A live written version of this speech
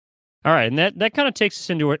All right, and that kind of takes us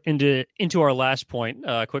into our last point.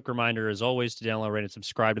 Quick reminder, as always, to download, rate, and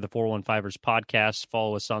subscribe to the 415ers podcast.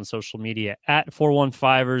 Follow us on social media at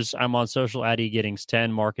 415ers. I'm on social at egittings10.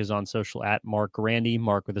 Mark is on social at Mark Grandy,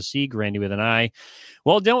 Mark with a C, Grandy with an I.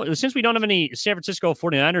 Well, since we don't have any San Francisco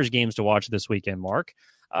 49ers games to watch this weekend, Mark,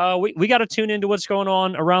 we got to tune into what's going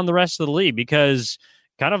on around the rest of the league because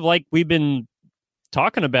kind of like we've been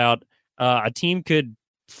talking about, a team could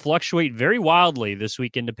fluctuate very wildly this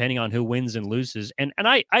weekend depending on who wins and loses. And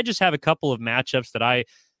I just have a couple of matchups that I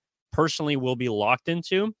personally will be locked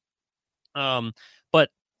into. But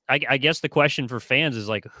I guess the question for fans is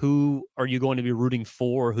like, who are you going to be rooting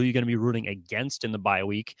for? Who are you going to be rooting against in the bye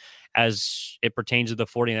week as it pertains to the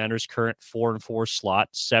 49ers current 4-4 slot,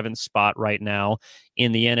 7th spot right now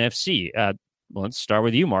in the NFC? Well, let's start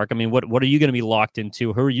with you, Mark. I mean, what are you going to be locked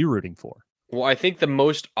into? Who are you rooting for? Well, I think the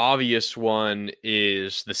most obvious one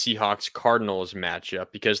is the Seahawks Cardinals matchup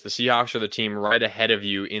because the Seahawks are the team right ahead of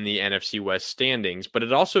you in the NFC West standings. But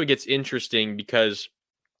it also gets interesting because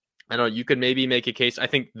I know you could maybe make a case. I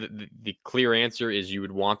think the clear answer is you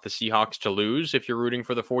would want the Seahawks to lose if you're rooting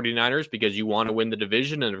for the 49ers because you want to win the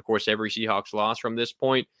division. And of course, every Seahawks loss from this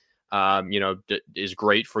point, is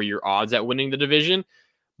great for your odds at winning the division.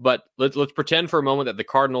 But let's pretend for a moment that the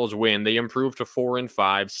Cardinals win. They improve to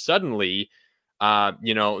 4-5. Suddenly,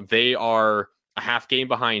 they are a half game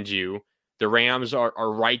behind you. The Rams are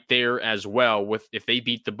right there as well. If they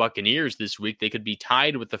beat the Buccaneers this week, they could be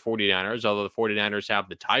tied with the 49ers, although the 49ers have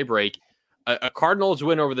the tiebreak. A Cardinals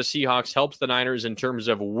win over the Seahawks helps the Niners in terms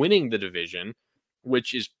of winning the division,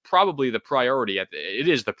 which is probably the priority. It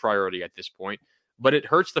is the priority at this point, but it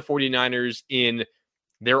hurts the 49ers in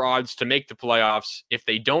their odds to make the playoffs if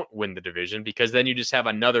they don't win the division, because then you just have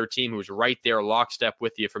another team who's right there lockstep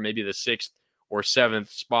with you for maybe the 6th or 7th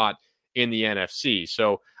spot in the NFC.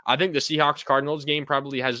 So I think the Seahawks Cardinals game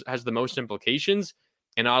probably has the most implications.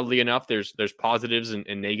 And oddly enough, there's positives and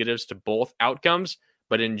negatives to both outcomes.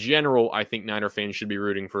 But in general, I think Niner fans should be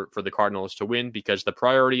rooting for the Cardinals to win because the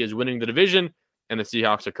priority is winning the division, and the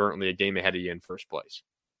Seahawks are currently a game ahead of you in first place.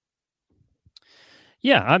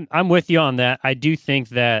 Yeah, I'm with you on that. I do think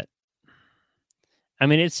that, I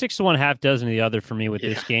mean, it's 6 to 1, half dozen of the other for me with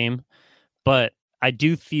this game, but I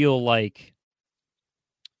do feel like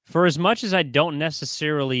for as much as I don't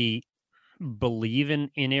necessarily believe in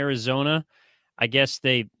Arizona, I guess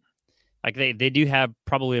they do have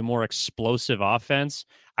probably a more explosive offense.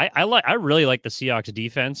 I really like the Seahawks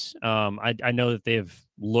defense. I know that they've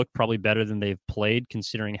looked probably better than they've played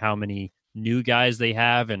considering how many new guys they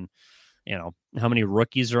have and how many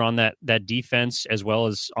rookies are on that defense as well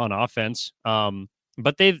as on offense.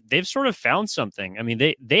 But they've sort of found something. I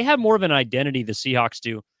mean, they have more of an identity, the Seahawks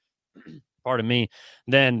do, pardon me,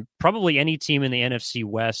 than probably any team in the NFC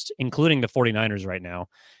West, including the 49ers right now.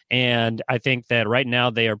 And I think that right now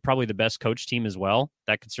they are probably the best coach team as well.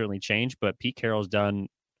 That could certainly change, but Pete Carroll's done,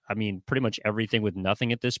 I mean, pretty much everything with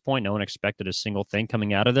nothing at this point. No one expected a single thing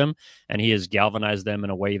coming out of them, and he has galvanized them in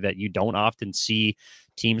a way that you don't often see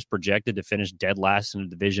teams projected to finish dead last in a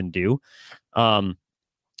division do.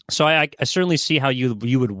 So I certainly see how you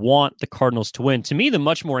would want the Cardinals to win. To me, the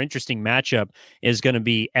much more interesting matchup is going to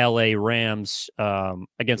be L.A. Rams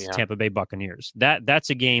against the Tampa Bay Buccaneers. That's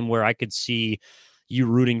a game where I could see you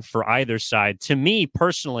rooting for either side. To me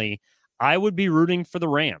personally, I would be rooting for the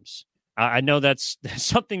Rams. I know that's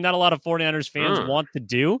something not a lot of 49ers fans want to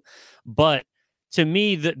do, but to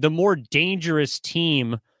me, the more dangerous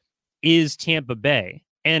team is Tampa Bay.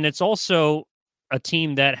 And it's also a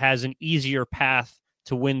team that has an easier path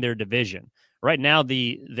to win their division. Right now,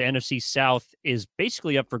 the NFC South is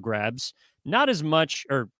basically up for grabs. Not as much,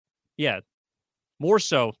 more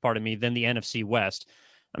so, pardon me, than the NFC West.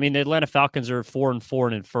 I mean, the Atlanta Falcons are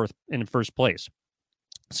 4-4 in first place.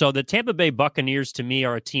 So the Tampa Bay Buccaneers, to me,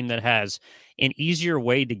 are a team that has an easier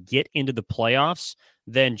way to get into the playoffs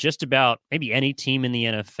than just about maybe any team in the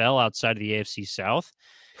NFL outside of the AFC South.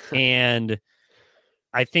 And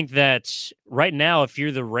I think that right now, if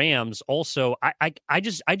you're the Rams, also, I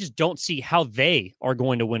just don't see how they are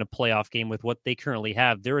going to win a playoff game with what they currently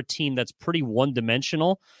have. They're a team that's pretty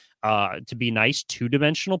one-dimensional, to be nice,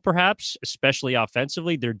 two-dimensional perhaps, especially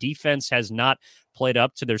offensively. Their defense has not played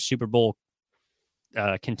up to their Super Bowl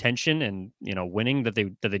contention and winning that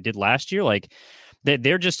they did last year. Like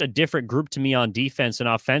they're just a different group to me on defense, and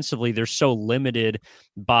offensively they're so limited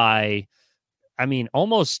by, I mean,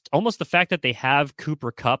 almost the fact that they have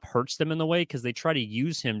Cooper Kupp hurts them in the way because they try to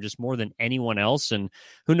use him just more than anyone else. And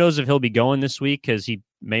who knows if he'll be going this week because he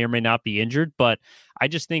may or may not be injured. But I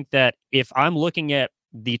just think that if I'm looking at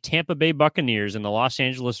the Tampa Bay Buccaneers and the Los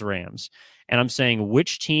Angeles Rams, and I'm saying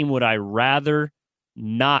which team would I rather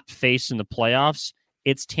not face in the playoffs,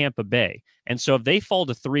 it's Tampa Bay. And so if they fall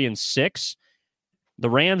to 3-6, the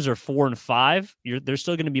Rams are 4-5. They're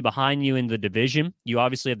still going to be behind you in the division. You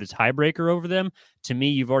obviously have the tiebreaker over them. To me,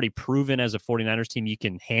 you've already proven as a 49ers team you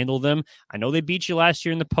can handle them. I know they beat you last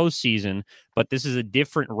year in the postseason, but this is a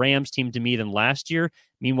different Rams team to me than last year.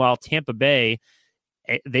 Meanwhile, Tampa Bay,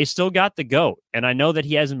 they still got the GOAT. And I know that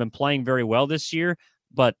he hasn't been playing very well this year,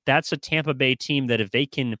 but that's a Tampa Bay team that if they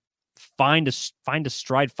can find a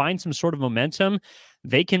stride, find some sort of momentum,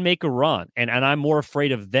 they can make a run. And I'm more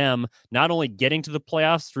afraid of them not only getting to the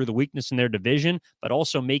playoffs through the weakness in their division, but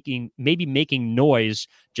also maybe making noise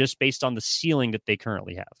just based on the ceiling that they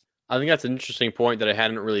currently have. I think that's an interesting point that I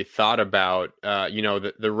hadn't really thought about.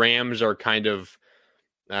 The Rams are kind of,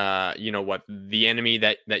 the enemy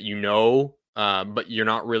that but you're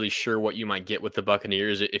not really sure what you might get with the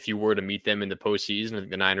Buccaneers if you were to meet them in the postseason. I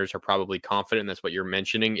think the Niners are probably confident. That's what you're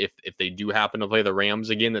mentioning. If they do happen to play the Rams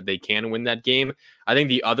again, that they can win that game. I think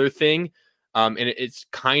the other thing, and it's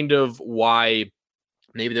kind of why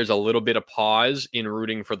maybe there's a little bit of pause in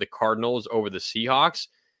rooting for the Cardinals over the Seahawks,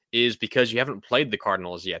 is because you haven't played the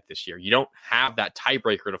Cardinals yet this year. You don't have that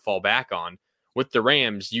tiebreaker to fall back on. With the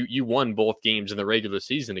Rams, you won both games in the regular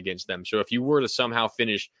season against them. So if you were to somehow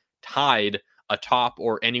finish tied atop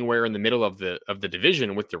or anywhere in the middle of the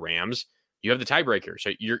division with the Rams, you have the tiebreaker.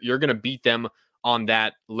 So you're going to beat them on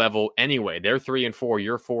that level anyway. They're 3-4,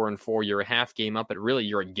 you're 4-4, you're a half game up, but really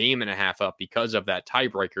you're a game and a half up because of that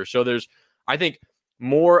tiebreaker. So there's, I think,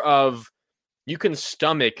 more of, you can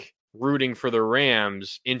stomach rooting for the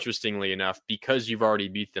Rams, interestingly enough, because you've already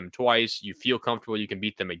beat them twice. You feel comfortable you can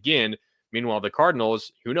beat them again. Meanwhile, the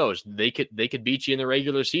Cardinals, who knows? They could beat you in the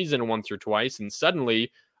regular season once or twice, and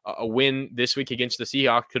suddenly a win this week against the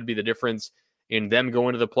Seahawks could be the difference in them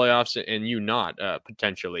going to the playoffs and you not,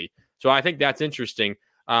 potentially. So I think that's interesting.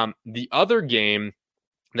 The other game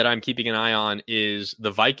that I'm keeping an eye on is the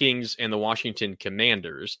Vikings and the Washington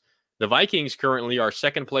Commanders. The Vikings currently are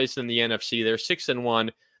second place in the NFC. They're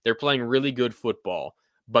 6-1. They're playing really good football,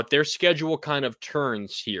 but their schedule kind of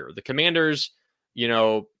turns here. The Commanders,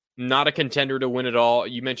 not a contender to win it all.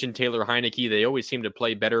 You mentioned Taylor Heineke. They always seem to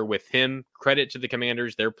play better with him. Credit to the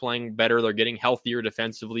Commanders. They're playing better. They're getting healthier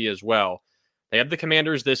defensively as well. They have the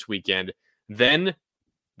Commanders this weekend. Then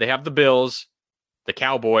they have the Bills, the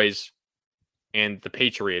Cowboys, and the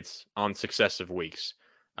Patriots on successive weeks.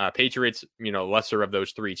 Patriots, lesser of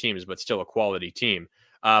those three teams, but still a quality team.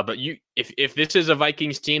 But if this is a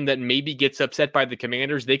Vikings team that maybe gets upset by the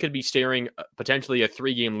Commanders, they could be staring potentially a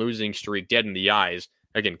 3-game losing streak dead in the eyes.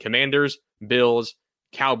 Again, Commanders, Bills,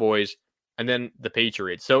 Cowboys, and then the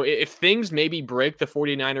Patriots. So if things maybe break the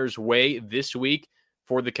 49ers' way this week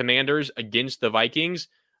for the Commanders against the Vikings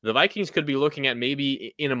could be looking at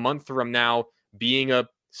maybe in a month from now being a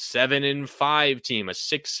 7-5 team, a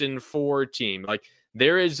 6-4 team. Like,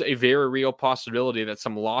 there is a very real possibility that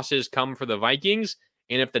some losses come for the Vikings.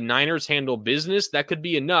 And if the Niners handle business, that could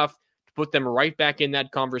be enough to put them right back in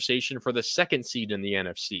that conversation for the second seed in the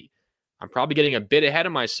NFC. I'm probably getting a bit ahead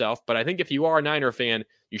of myself, but I think if you are a Niner fan,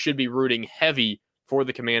 you should be rooting heavy for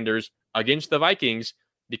the Commanders against the Vikings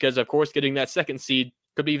because, of course, getting that second seed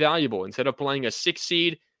could be valuable. Instead of playing a 6th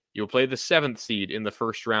seed, you'll play the 7th seed in the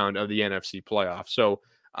first round of the NFC playoffs. So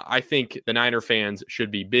I think the Niner fans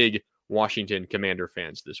should be big Washington Commander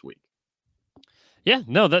fans this week. Yeah,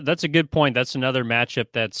 no, that's a good point. That's another matchup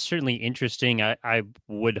that's certainly interesting. I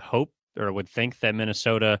would hope or would think that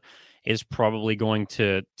Minnesota is probably going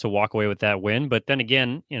to walk away with that win. But then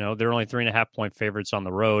again, they're only 3.5-point favorites on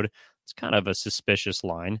the road. It's kind of a suspicious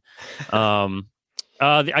line.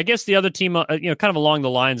 I guess the other team, kind of along the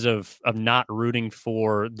lines of not rooting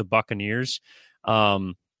for the Buccaneers,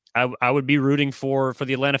 I would be rooting for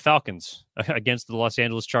the Atlanta Falcons against the Los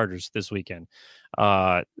Angeles Chargers this weekend.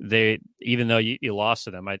 Even though you lost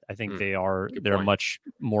to them, I think they're a much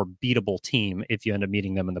more beatable team if you end up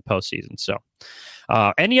meeting them in the postseason. So,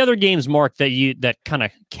 any other games, Mark, that kind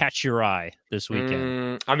of catch your eye this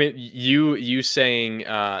weekend? I mean, you saying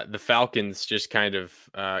the Falcons just kind of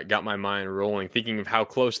got my mind rolling, thinking of how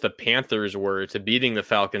close the Panthers were to beating the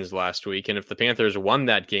Falcons last week, and if the Panthers won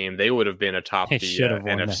that game, they would have been atop the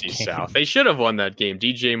NFC South. They should have won that game.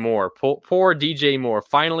 DJ Moore, poor DJ Moore,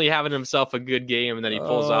 finally having himself a good game, and then he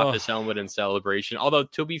pulls off his helmet in celebration. Although,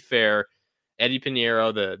 to be fair, Eddie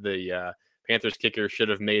Pinheiro, the Panthers kicker, should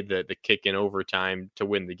have made the kick in overtime to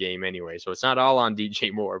win the game anyway. So it's not all on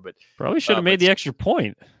DJ Moore, but probably should have made the extra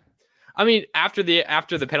point. I mean, after the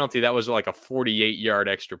penalty, that was like a 48-yard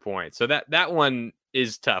extra point. So that one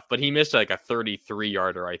is tough, but he missed like a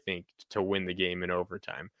 33-yarder, I think, to win the game in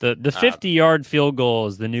overtime. The 50-yard field goal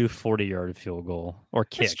is the new 40-yard field goal or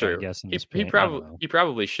kick, I guess. He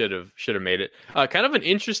probably should have made it. Kind of an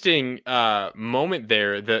interesting moment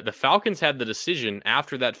there. The Falcons had the decision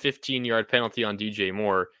after that 15-yard penalty on DJ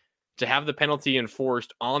Moore to have the penalty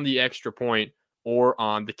enforced on the extra point or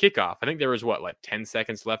on the kickoff. I think there was 10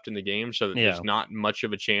 seconds left in the game, so there's not much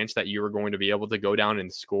of a chance that you were going to be able to go down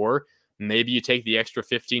and score. Maybe you take the extra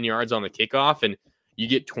 15 yards on the kickoff and you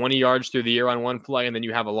get 20 yards through the air on one play, and then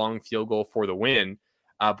you have a long field goal for the win.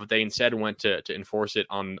 But they instead went to enforce it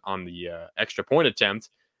on the extra point attempt.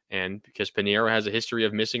 And because Piñeiro has a history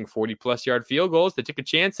of missing 40-plus yard field goals, they took a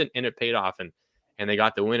chance and it paid off. And they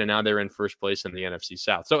got the win, and now they're in first place in the NFC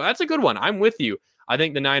South. So that's a good one. I'm with you. I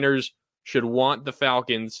think the Niners should want the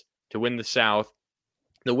Falcons to win the South.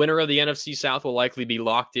 The winner of the NFC South will likely be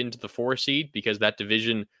locked into the 4 seed because that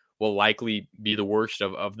division will likely be the worst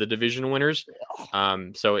of the division winners.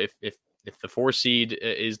 So if the 4 seed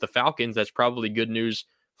is the Falcons, that's probably good news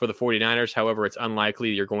for the 49ers. However, it's unlikely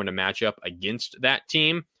you're going to match up against that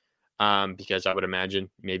team because I would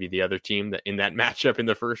imagine maybe the other team that in that matchup in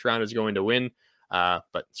the first round is going to win.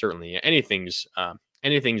 But certainly anything's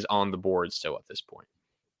on the board still at this point.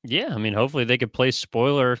 Yeah, I mean, hopefully they could play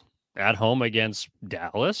spoiler at home against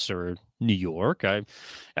Dallas or New York. I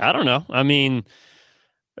don't know. I mean,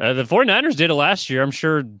 the 49ers did it last year. I'm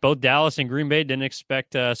sure both Dallas and Green Bay didn't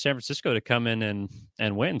expect San Francisco to come in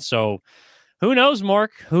and win. So who knows,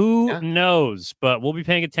 Mark? Who knows? But we'll be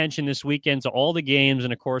paying attention this weekend to all the games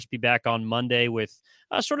and, of course, be back on Monday with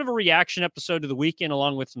sort of a reaction episode to the weekend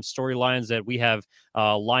along with some storylines that we have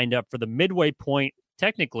lined up for the midway point,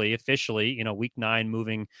 technically, officially, week 9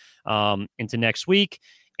 moving into next week.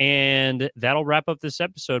 And that'll wrap up this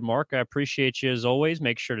episode, Mark. I appreciate you as always.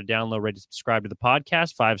 Make sure to download, rate, and subscribe to the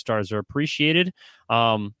podcast. 5 stars are appreciated.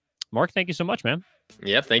 Mark, thank you so much, man.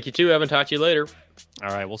 Yeah, thank you too, Evan. Talk to you later. All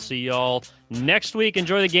right, we'll see y'all next week.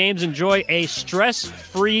 Enjoy the games. Enjoy a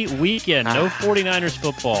stress-free weekend. No 49ers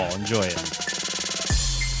football. Enjoy it.